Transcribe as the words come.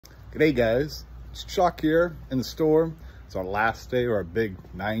G'day guys, it's Chuck here in the store. It's our last day of our big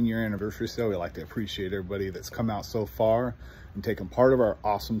 9-year anniversary sale. We like to appreciate everybody that's come out so far and taken part of our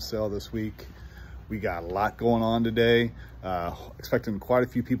awesome sale this week. We got a lot going on today. Expecting quite a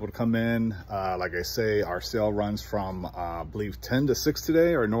few people to come in. Like I say, our sale runs from, I believe 10 to 6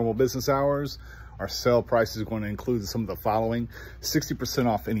 today, our normal business hours. Our sale price is going to include some of the following: 60%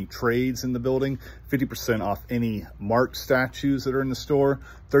 off any trades in the building, 50% off any marked statues that are in the store,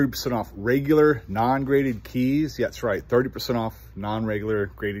 30% off regular non-graded keys. Yeah, that's right, 30% off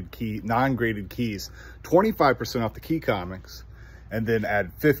non-graded keys, 25% off the key comics, and then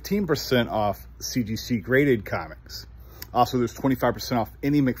add 15% off CGC graded comics. Also, there's 25% off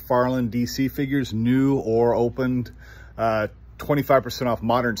any McFarlane DC figures, new or opened. 25% off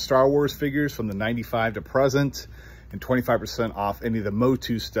modern Star Wars figures from the 95 to present, and 25% off any of the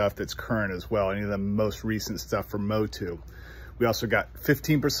Motu stuff that's current as well, any of the most recent stuff from Motu. We also got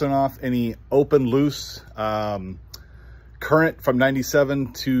 15% off any open loose, current from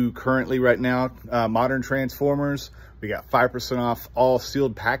 97 to currently right now, modern Transformers. We got 5% off all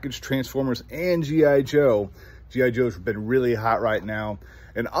sealed package Transformers and G.I. Joe. G.I. Joe's been really hot right now.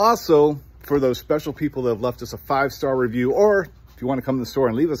 And also, for those special people that have left us a 5-star review, or if you want to come to the store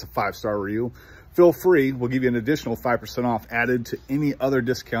and leave us a 5-star review, feel free. We'll give you an additional 5% off added to any other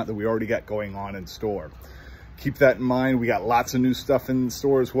discount that we already got going on in store. Keep that in mind. We got lots of new stuff in the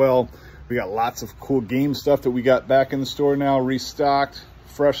store as well. We got lots of cool game stuff that we got back in the store now, restocked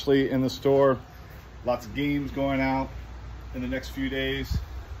freshly in the store. Lots of games going out in the next few days.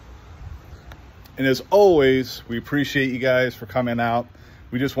 And as always, we appreciate you guys for coming out.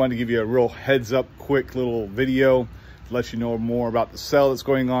 We just wanted to give you a real heads up, quick little video to let you know more about the sale that's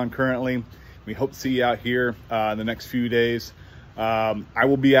going on currently. We hope to see you out here in the next few days. I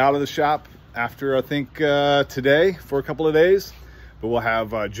will be out of the shop after, I think, today for a couple of days. But we'll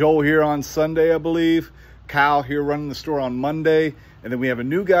have Joel here on Sunday, I believe. Kyle here running the store on Monday. And then we have a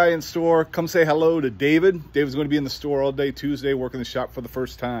new guy in store. Come say hello to David. David's going to be in the store all day Tuesday, working the shop for the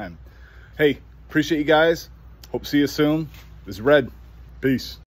first time. Hey, appreciate you guys. Hope to see you soon. This is Red. Peace.